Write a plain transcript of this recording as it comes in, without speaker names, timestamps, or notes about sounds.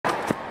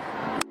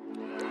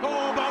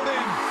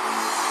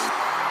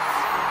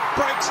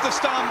breaks the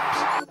stumps.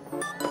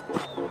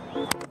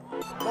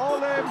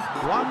 Ball him.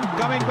 One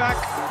coming back.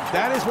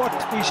 That is what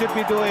he should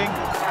be doing.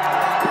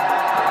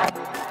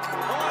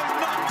 Oh, he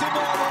knocked him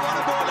over. What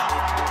a bowler.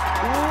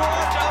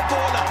 What a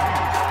bowler.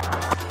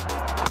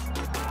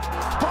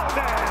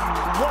 Bolden,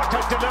 what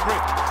a delivery.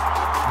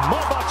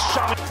 Mohammad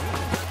SHAMI.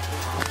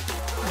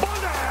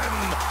 Bolden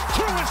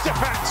through his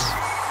defence.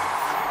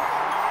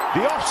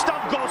 The off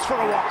stump goes for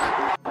a walk.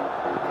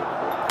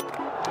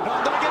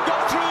 Not going to go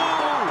through.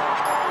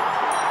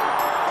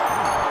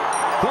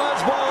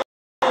 First ball.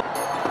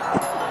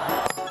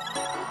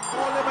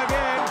 Ball him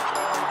again.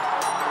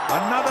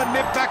 Another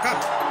nip backer.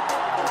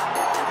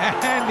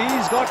 And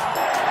he's got.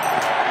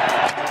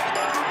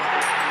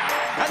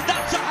 And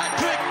that's a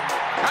hat-trick.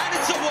 And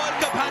it's a World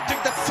Cup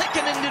hat-trick. The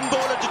second Indian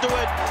bowler to do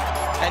it.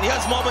 And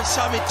here's Mohammad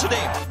SHAMI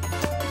today.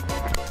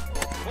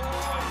 Oh,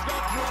 he's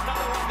got through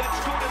another one. That's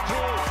scooted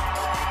through.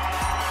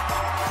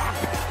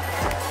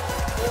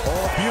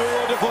 Oh,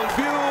 beautiful,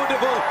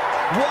 beautiful.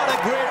 What a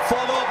great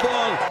follow-up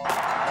ball.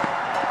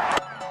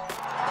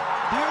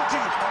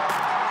 Beauty.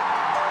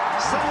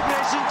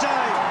 Celebration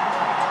time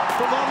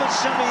for Mohammad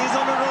SHAMI. He's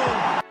on a roll.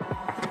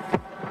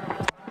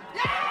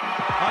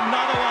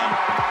 Another one.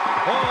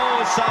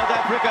 Oh, South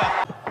Africa.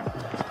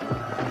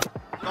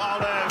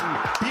 Bolden,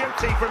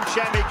 beauty from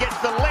SHAMI. Gets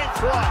the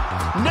length right.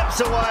 Nips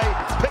away.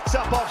 Picks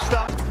up off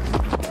stump.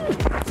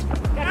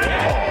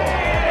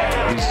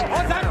 He's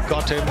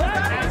got him.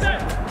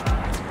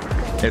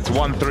 It's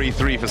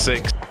 1-3-3 for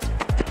 6.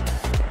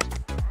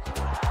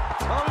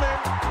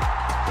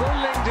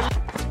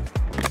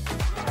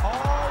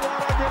 Oh,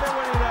 what a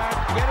delivery that.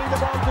 Getting the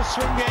ball to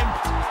swing in.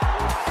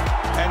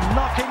 And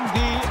knocking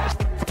the...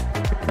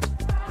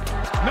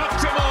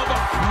 Knocked him over,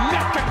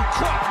 neck and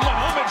crop.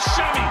 Mohammad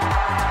SHAMI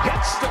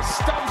hits the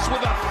stumps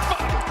with a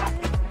thud.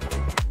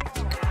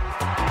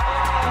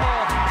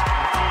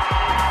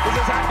 This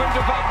has happened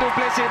to Faf du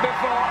Plessis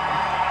before.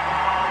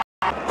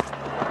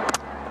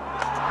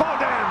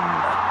 Bolden.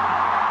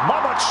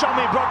 Mohammad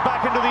SHAMI brought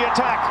back into the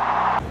attack.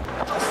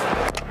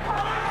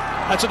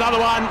 That's another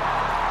one.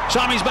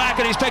 SHAMI's back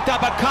and he's picked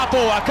up a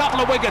couple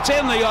of wickets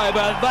in the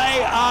over.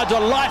 They are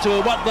delighted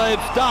with what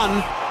they've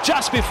done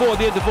just before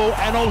the interval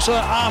and also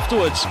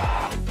afterwards.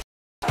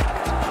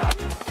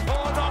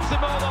 Oh, knocks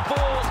him over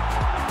full.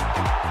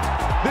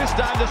 This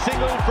time the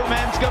single from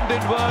Hanscom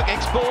didn't work.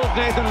 Exposed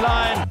Nathan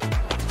Lyon.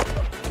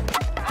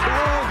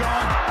 Oh,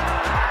 gone.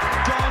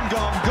 Gone,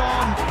 gone,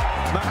 gone.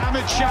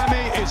 Mohammad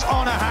SHAMI is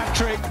on a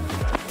hat-trick.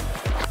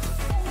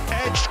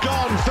 Edge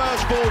gone.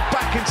 First ball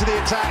back into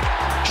the attack.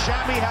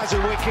 SHAMI has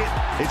a wicket.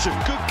 It's a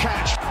good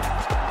catch.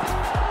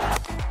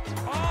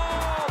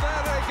 Oh,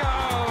 there they go.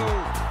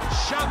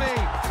 SHAMI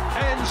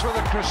ends with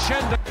a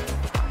crescendo.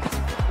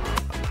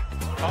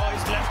 Oh,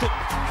 he's left it.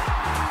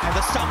 And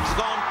the stump's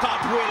gone.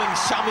 Cartwheeling.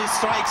 SHAMI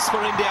strikes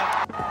for India.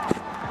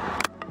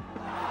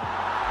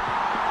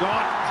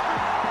 Gone.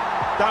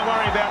 Don't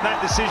worry about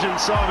that decision,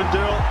 Simon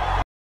Dool.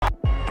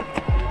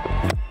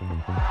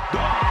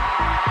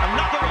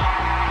 Another one.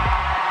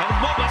 And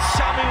Mohammad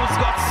SHAMI, who's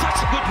got such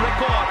a good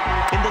record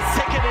in the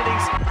second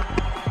innings.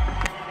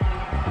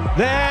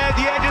 There,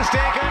 the edge is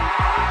taken.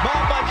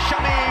 Mohammad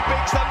SHAMI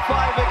picks up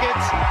 5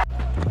 wickets.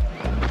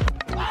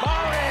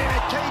 Bowling,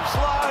 it keeps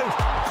low.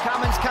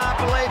 Cummins can't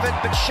believe it,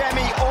 but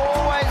SHAMI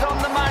always on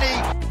the money.